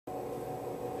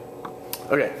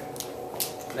Okay,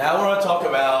 now we're going to talk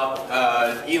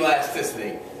about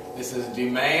elasticity. This is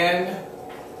demand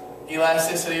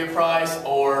elasticity of price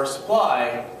or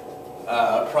supply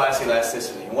price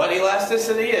elasticity. And what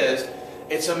elasticity is,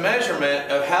 it's a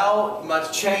measurement of how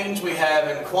much change we have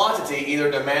in quantity, either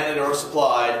demanded or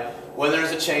supplied, when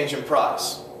there's a change in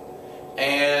price.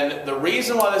 And the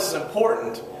reason why this is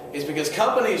important is because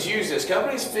companies use this.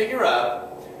 Companies figure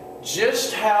out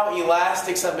just how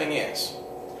elastic something is.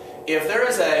 If there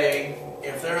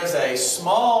is a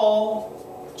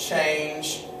small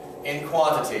change in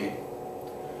quantity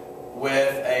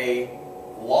with a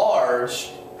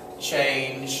large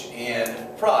change in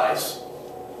price,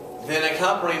 then a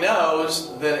company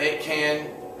knows that it can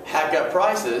hack up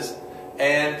prices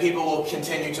and people will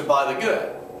continue to buy the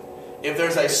good. If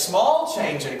there's a small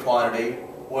change in quantity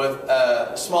with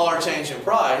a smaller change in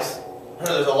price, or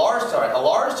there's a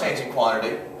large change in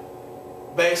quantity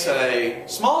based on a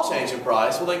small change in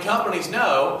price, well then companies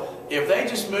know if they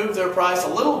just move their price a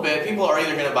little bit, people are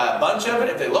either going to buy a bunch of it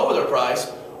if they lower their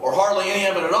price, or hardly any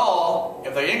of it at all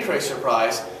if they increase their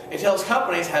price. It tells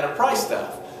companies how to price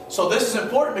stuff. So this is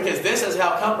important because this is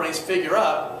how companies figure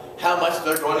out how much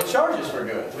they're going to charge us for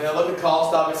goods. I mean, I look at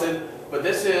cost obviously, but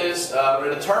this is a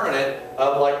determinant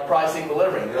of like price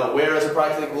equilibrium. You know, where is a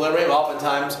price equilibrium?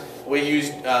 Oftentimes we use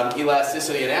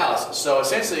elasticity analysis. So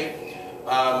essentially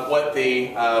what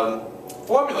the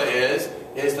formula is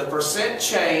the percent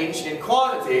change in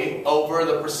quantity over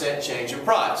the percent change in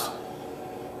price.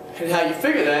 And how you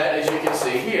figure that, as you can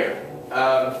see here,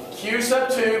 Q sub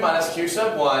 2 minus Q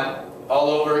sub 1 all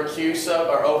over Q sub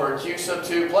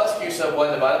 2 plus Q sub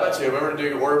 1 divided by 2. Remember to do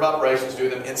your order of operations, do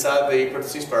them inside the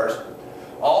parentheses first.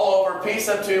 All over P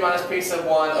sub 2 minus P sub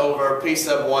 1 over P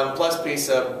sub 1 plus P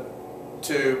sub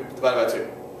 2 divided by 2.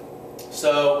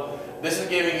 So this is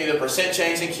giving you the percent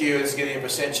change in Q, this is giving you a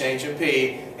percent change in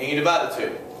P, and you divide the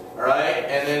two. Alright?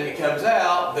 And then it comes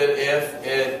out that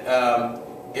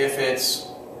if it's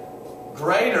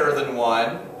greater than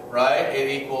 1, right,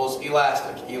 it equals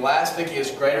elastic. Elastic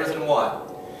is greater than 1.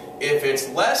 If it's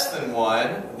less than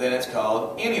 1, then it's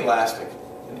called inelastic.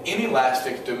 An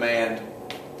inelastic demand,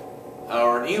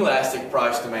 or an elastic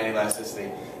price demand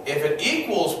elasticity. If it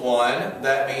equals 1,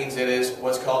 that means it is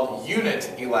what's called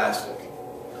unit elastic.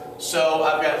 So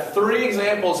I've got 3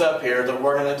 examples up here that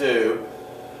we're going to do.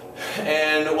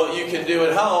 And what you can do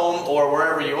at home or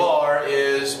wherever you are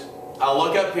is I'll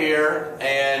look up here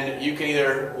and you can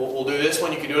either, we'll do this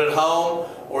one, you can do it at home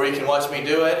or you can watch me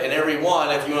do it. And every one,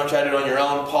 if you want to try to do it on your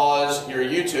own, pause your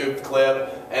YouTube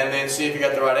clip and then see if you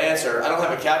got the right answer. I don't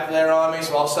have a calculator on me,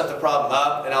 so I'll set the problem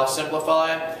up and I'll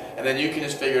simplify it. And then you can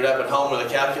just figure it up at home with a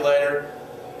calculator.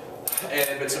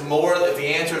 And if the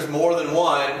answer is more than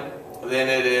 1, then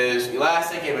it is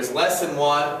elastic. If it's less than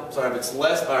 1, if it's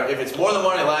more than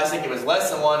 1, elastic. If it's less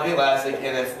than 1, inelastic.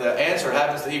 And if the answer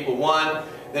happens to equal 1,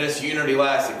 then it's unit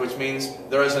elastic, which means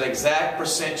there is an exact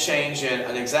percent change in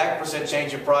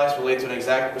price will lead to an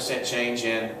exact percent change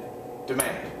in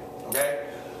demand. Okay.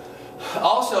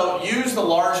 Also, use the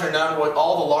larger number with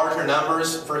all the larger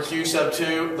numbers for Q sub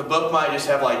 2. The book might just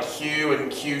have like Q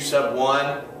and Q sub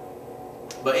 1.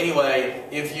 But anyway,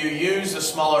 if you use the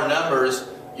smaller numbers,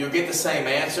 you'll get the same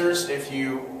answers. If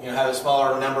you have a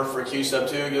smaller number for Q sub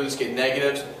 2, you'll just get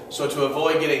negatives. So to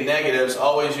avoid getting negatives,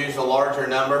 always use the larger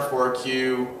number for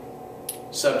Q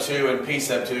sub 2 and P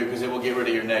sub 2 because it will get rid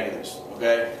of your negatives.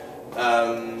 Okay?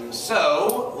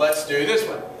 So let's do this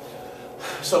one.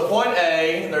 So point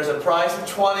A, there's a price of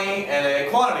 20 and a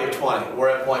quantity of 20. Where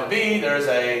at point B, there's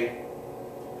a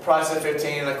price of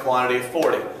 15 and a quantity of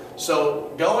 40.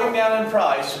 So going down in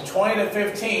price from 20 to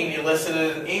 15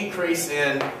 elicited an increase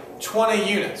in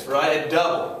 20 units, right? It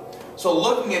doubled. So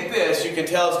looking at this, you can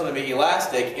tell it's going to be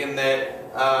elastic in that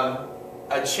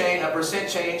a percent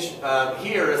change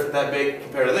here isn't that big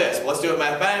compared to this. But let's do it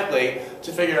mathematically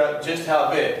to figure out just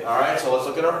how big. All right, so let's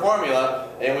look at our formula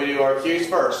and we do our Q's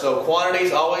first. So quantity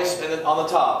is always on the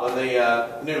top of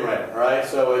the numerator. All right,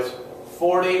 so it's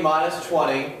 40 minus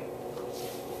 20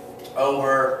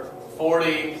 over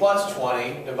 40 plus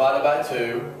 20 divided by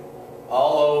 2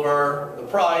 all over the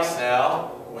price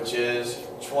now, which is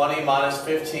 20 minus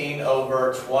 15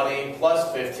 over 20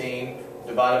 plus 15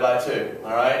 divided by 2.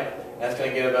 Alright? That's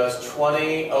going to give us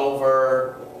 20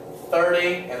 over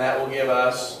 30, and that will give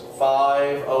us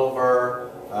 5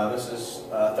 over, this is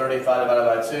 35 divided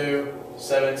by 2,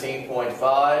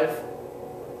 17.5.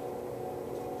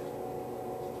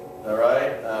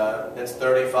 Alright, that's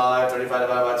 35 divided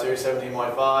by 2,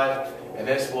 17.5, and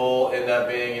this will end up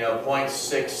being,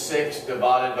 0.66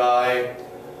 divided by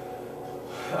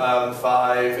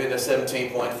 5 into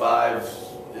 17.5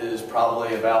 is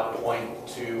probably about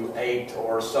 0.28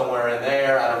 or somewhere in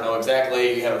there. I don't know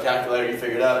exactly. You have a calculator, you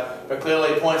figure it out. But clearly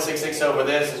 0.66 over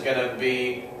this is going to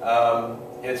be,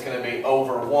 it's going to be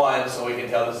over 1, so we can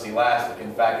tell this is elastic.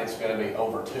 In fact, it's going to be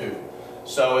over 2.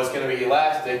 So it's going to be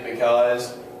elastic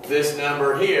because this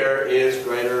number here is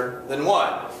greater than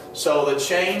 1. So the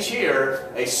change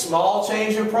here, a small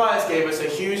change in price gave us a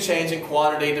huge change in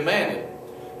quantity demanded.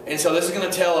 And so this is going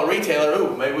to tell a retailer,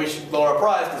 ooh, maybe we should lower our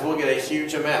price because we'll get a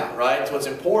huge amount, right? So it's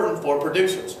important for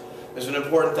producers. It's an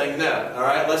important thing to know. All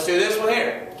right, let's do this one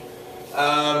here.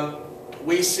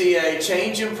 We see a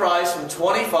change in price from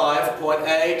 25, point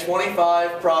A,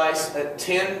 25 price at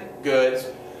 10 goods.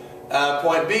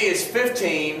 Point B is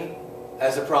 15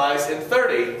 as the price and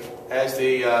 30 as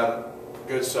the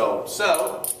goods sold.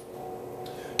 So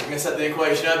you can set the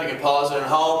equation up. You can pause it at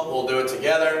home. We'll do it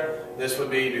together. This would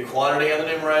be the quantity on the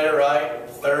numerator, right?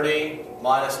 30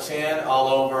 minus 10 all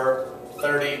over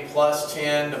 30 plus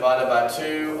 10 divided by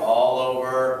 2 all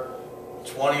over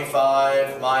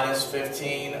 25 minus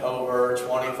 15 over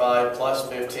 25 plus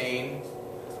 15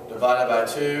 divided by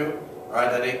 2. All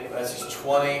right, that's just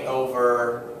 20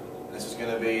 over. This is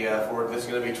going to be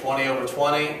 20 over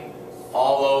 20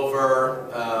 all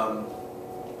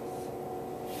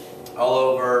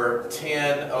over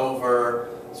 10 over.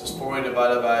 This is 40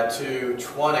 divided by 2,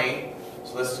 20.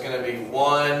 So this is going to be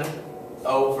 1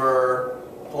 over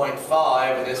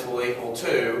 0.5, and this will equal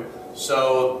 2.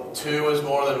 So 2 is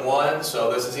more than 1,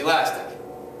 so this is elastic.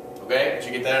 Okay, did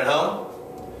you get that at home?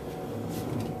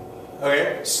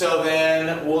 Okay, so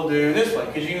then we'll do this one,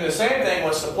 because you can do the same thing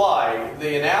with supply.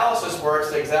 The analysis works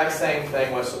the exact same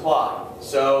thing with supply.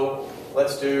 So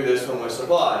let's do this one with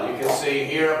supply. You can see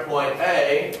here at point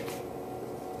A,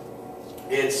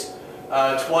 it's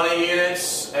 20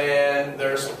 units and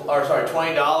there's, or sorry,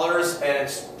 $20 and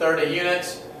it's 30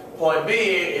 units. Point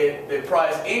B, the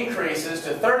price increases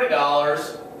to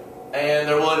 $30 and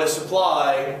they're willing to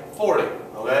supply 40.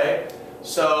 Okay,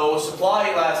 so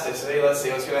supply elasticity. Let's see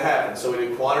what's going to happen. So we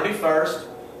do quantity first.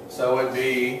 So it would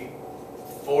be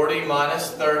 40 minus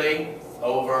 30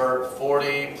 over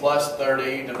 40 plus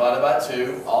 30 divided by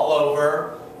 2 all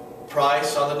over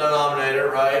price on the denominator,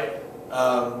 right?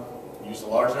 Use the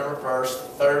large number first.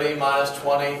 30 minus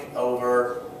 20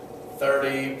 over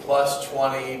 30 plus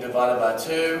 20 divided by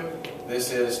 2.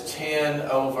 This is 10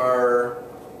 over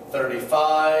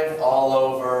 35 all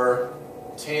over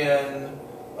 10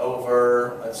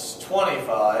 over, that's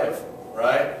 25,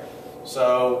 right?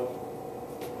 So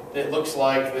it looks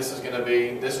like this is going to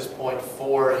be, this is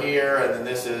 0.4 here, and then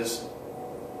this is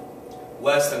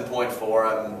less than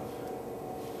 0.4. I'm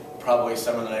probably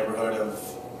somewhere in the neighborhood of,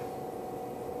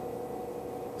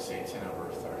 let's see, 10 over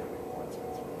 30,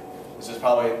 0.33. This is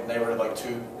probably in the neighborhood of like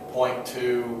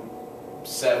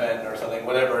 2.27 or something,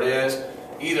 whatever it is.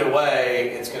 Either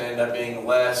way, it's going to end up being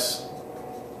less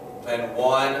than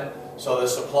 1. So the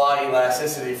supply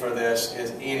elasticity for this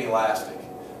is inelastic.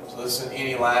 So this is an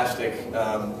inelastic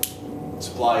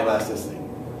supply elasticity.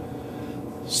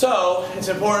 So it's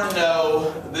important to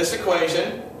know this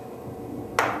equation,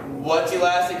 what's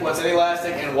elastic, what's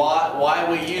inelastic, and why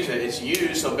we use it. It's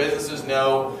used so businesses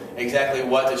know exactly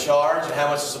what to charge and how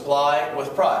much to supply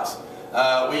with price.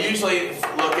 We usually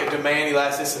look at demand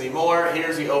elasticity more.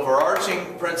 Here's the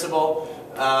overarching principle.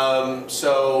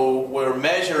 So we're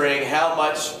measuring how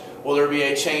much will there be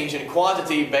a change in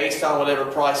quantity based on whatever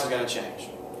price is going to change.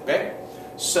 Okay?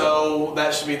 So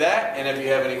that should be that. And if you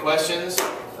have any questions,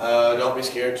 don't be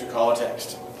scared to call or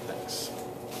text.